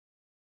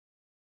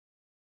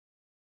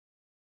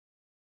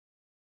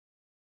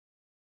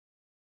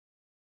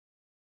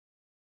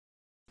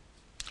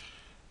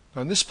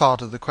Now in this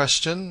part of the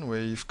question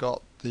we've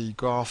got the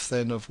graph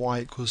then of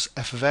y equals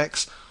f of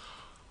x,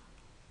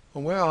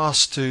 and we're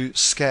asked to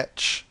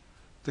sketch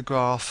the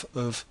graph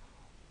of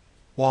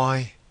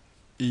y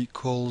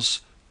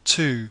equals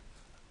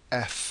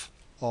 2f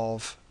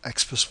of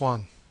x plus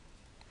 1.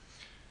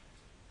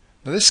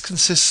 Now this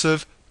consists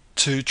of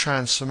two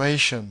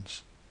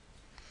transformations.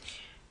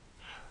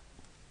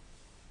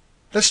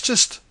 Let's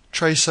just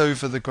trace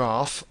over the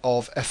graph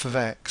of f of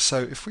x. So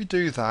if we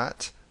do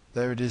that,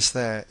 there it is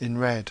there in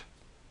red.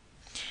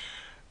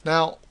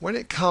 Now when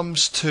it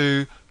comes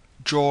to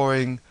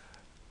drawing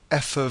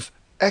f of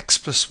x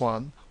plus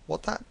 1,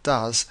 what that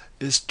does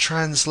is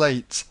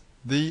translate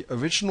the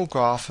original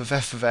graph of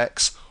f of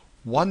x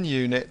 1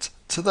 unit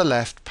to the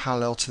left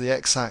parallel to the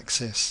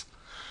x-axis.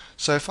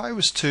 So if I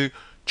was to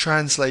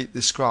translate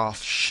this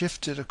graph,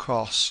 shift it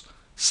across,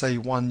 say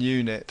 1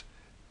 unit,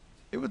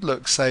 it would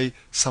look, say,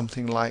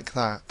 something like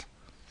that.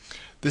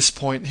 This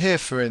point here,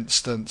 for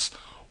instance,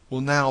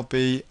 will now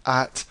be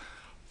at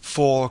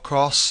 4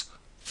 across,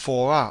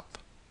 4 up.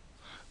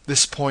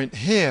 This point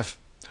here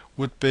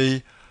would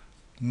be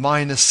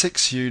minus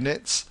 6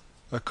 units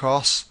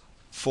across,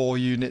 4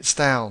 units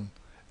down,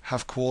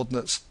 have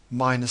coordinates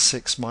minus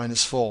 6,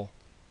 minus 4.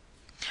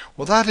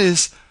 Well, that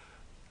is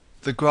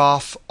the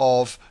graph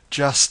of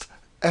just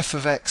f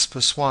of x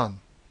plus 1.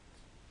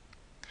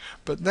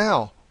 But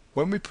now,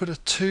 when we put a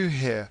 2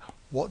 here,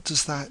 what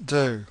does that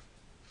do?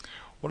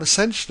 Well,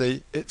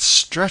 essentially, it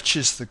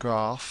stretches the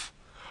graph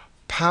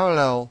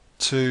parallel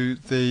to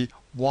the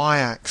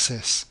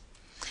y-axis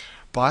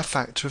by a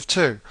factor of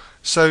 2.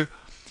 So,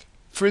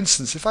 for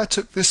instance, if I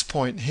took this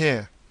point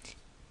here,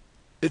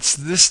 it's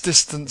this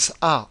distance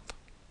up.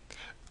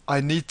 I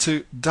need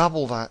to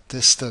double that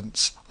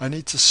distance. I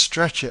need to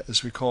stretch it,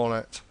 as we call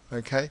it,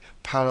 okay,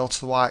 parallel to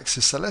the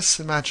y-axis. So let's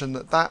imagine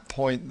that that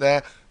point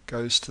there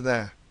goes to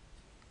there.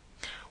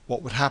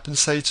 What would happen,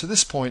 say, to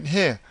this point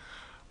here?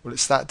 Well,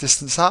 it's that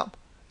distance up,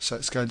 so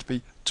it's going to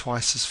be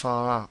twice as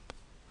far up.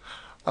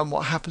 And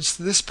what happens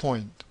to this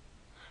point?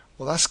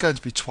 Well, that's going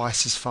to be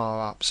twice as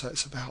far up, so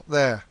it's about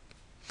there.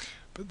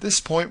 But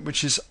this point,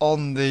 which is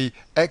on the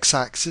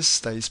x-axis,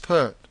 stays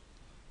put.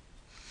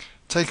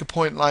 Take a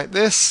point like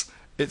this,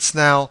 it's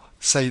now,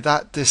 say,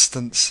 that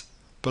distance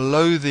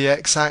below the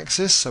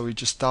x-axis, so we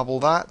just double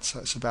that, so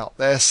it's about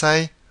there,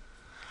 say.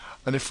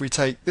 And if we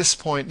take this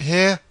point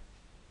here,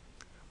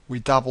 we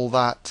double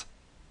that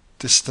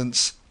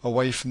distance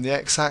away from the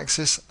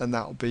x-axis, and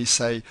that will be,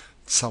 say,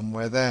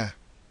 somewhere there.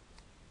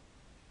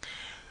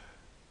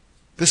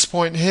 This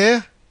point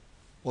here,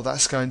 well,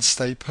 that's going to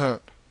stay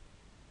put.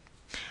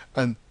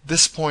 And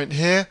this point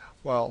here,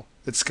 well,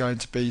 it's going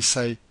to be,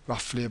 say,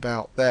 roughly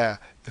about there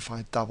if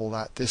I double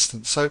that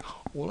distance. So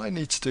all I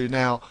need to do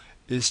now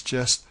is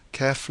just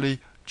carefully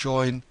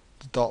join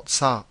the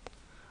dots up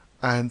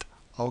and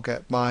I'll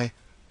get my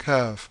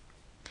curve.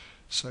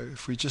 So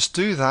if we just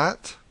do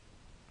that,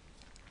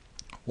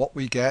 what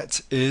we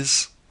get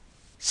is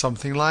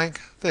something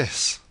like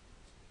this.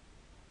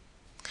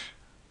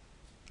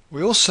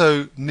 We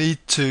also need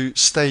to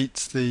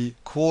state the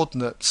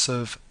coordinates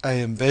of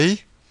A and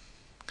B.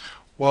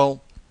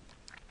 Well,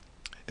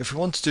 if we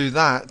want to do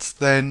that,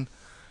 then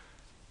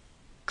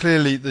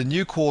clearly the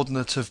new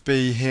coordinate of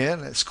B here,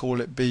 let's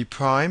call it B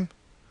prime,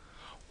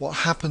 what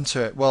happened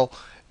to it? Well,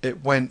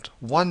 it went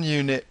 1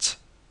 unit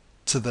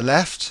to the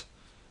left,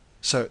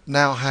 so it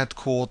now had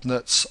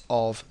coordinates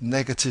of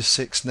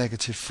 -6,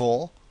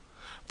 -4,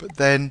 but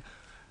then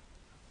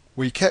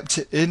we kept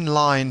it in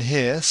line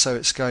here, so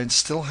it's going to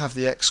still have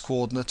the x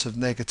coordinate of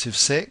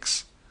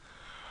 -6,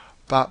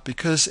 but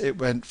because it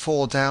went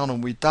 4 down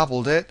and we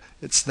doubled it,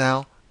 it's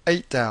now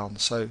 8 down,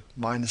 so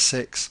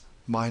 -6,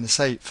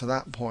 -8 for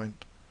that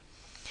point.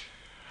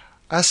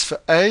 As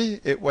for A,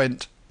 it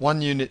went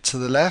 1 unit to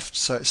the left,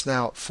 so it's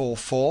now at 4,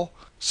 4,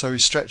 so we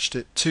stretched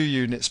it 2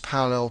 units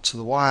parallel to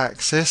the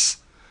y-axis,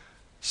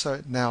 so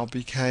it now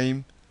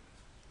became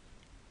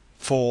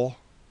 4,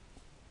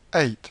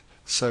 8.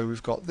 So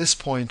we've got this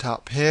point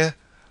up here,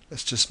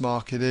 let's just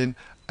mark it in,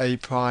 A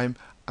prime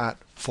at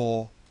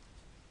 4,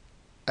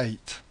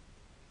 8.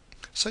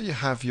 So you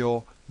have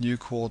your new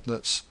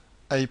coordinates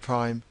A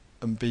prime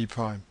and B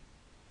prime.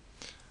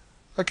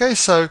 Okay,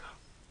 so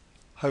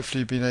hopefully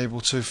you've been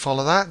able to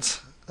follow that,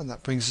 and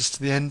that brings us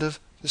to the end of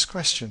this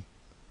question.